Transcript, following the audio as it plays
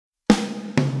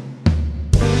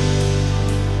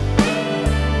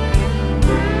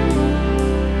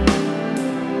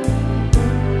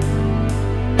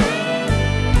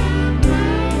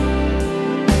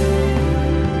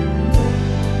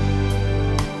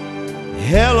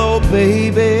Hello,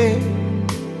 baby.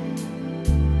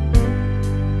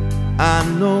 I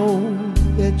know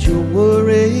that you're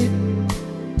worried.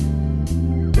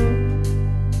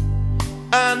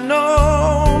 I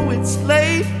know it's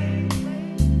late,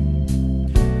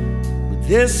 but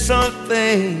there's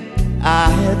something I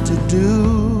had to do.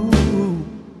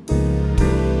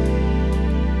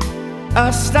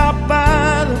 I stopped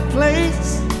by the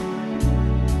place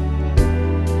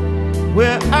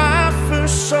where I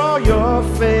first saw your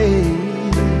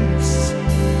face,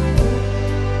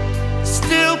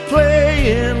 still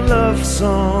playing love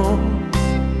songs,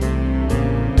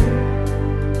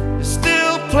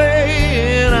 still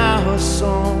playing our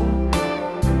song,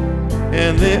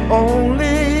 and the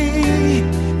only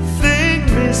thing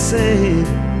missing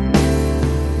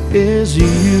is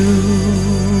you.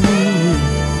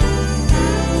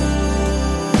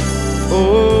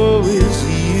 Oh, it's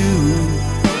you.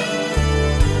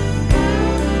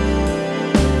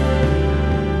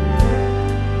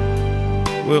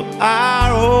 Well,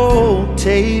 our old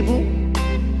table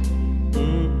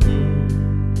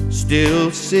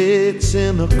still sits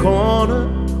in the corner,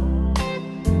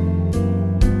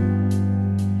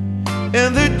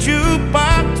 and the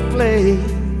jukebox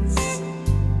plays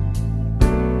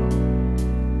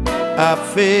our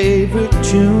favorite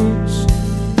tunes.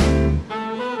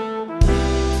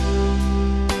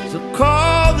 So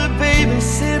call the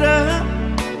babysitter,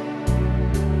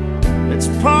 let's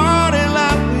party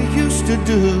like we used to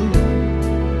do.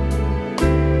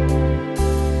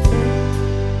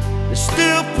 They're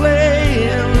still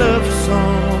playing love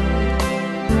songs,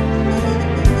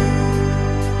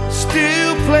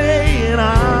 still playing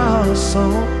our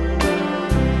song,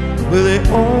 but the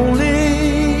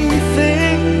only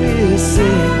thing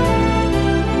missing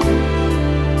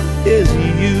is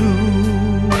you.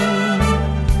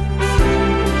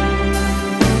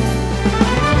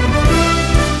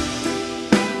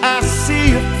 I see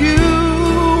a few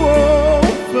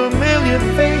old familiar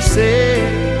faces,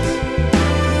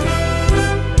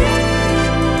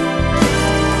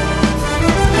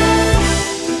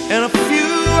 and a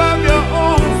few of your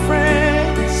old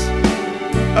friends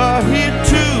are here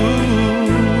too,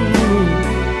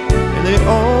 and the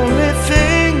only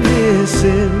thing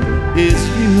missing is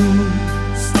you.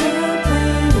 Still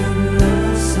playing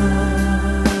love songs,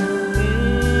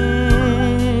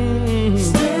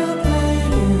 still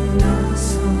playing love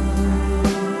songs.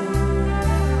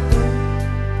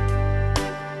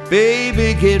 Baby,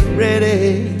 get ready,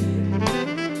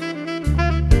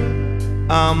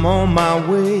 I'm on my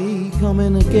way,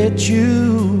 coming to get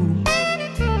you.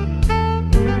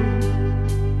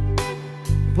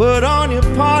 Put on your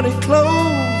party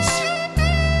clothes,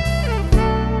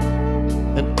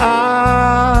 and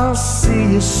I'll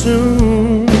see you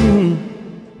soon.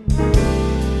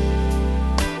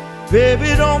 Baby,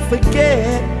 don't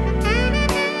forget,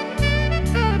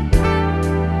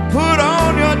 put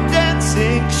on your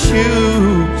dancing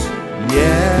shoes.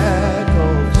 Yeah,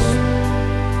 'cause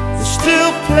they're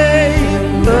still playing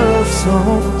love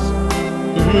songs,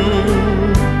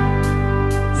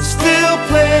 they're still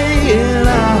playing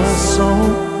our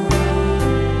song,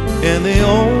 and the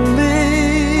only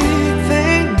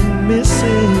thing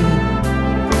missing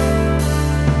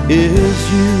is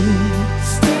you.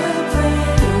 Still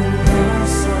playing love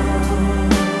songs,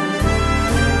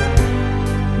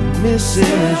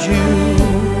 Missing is you.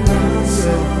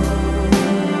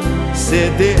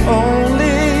 Said the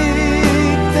only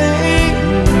thing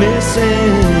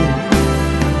missing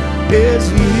is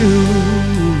you.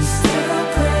 still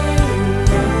playing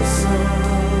love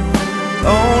songs,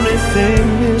 Only thing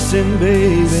missing,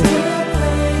 baby. still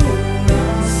playing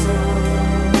love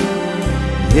songs.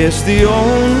 Yes, the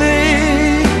only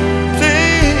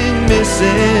thing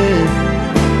missing,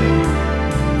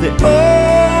 the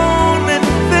only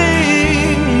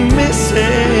thing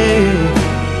missing,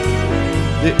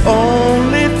 the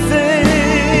only thing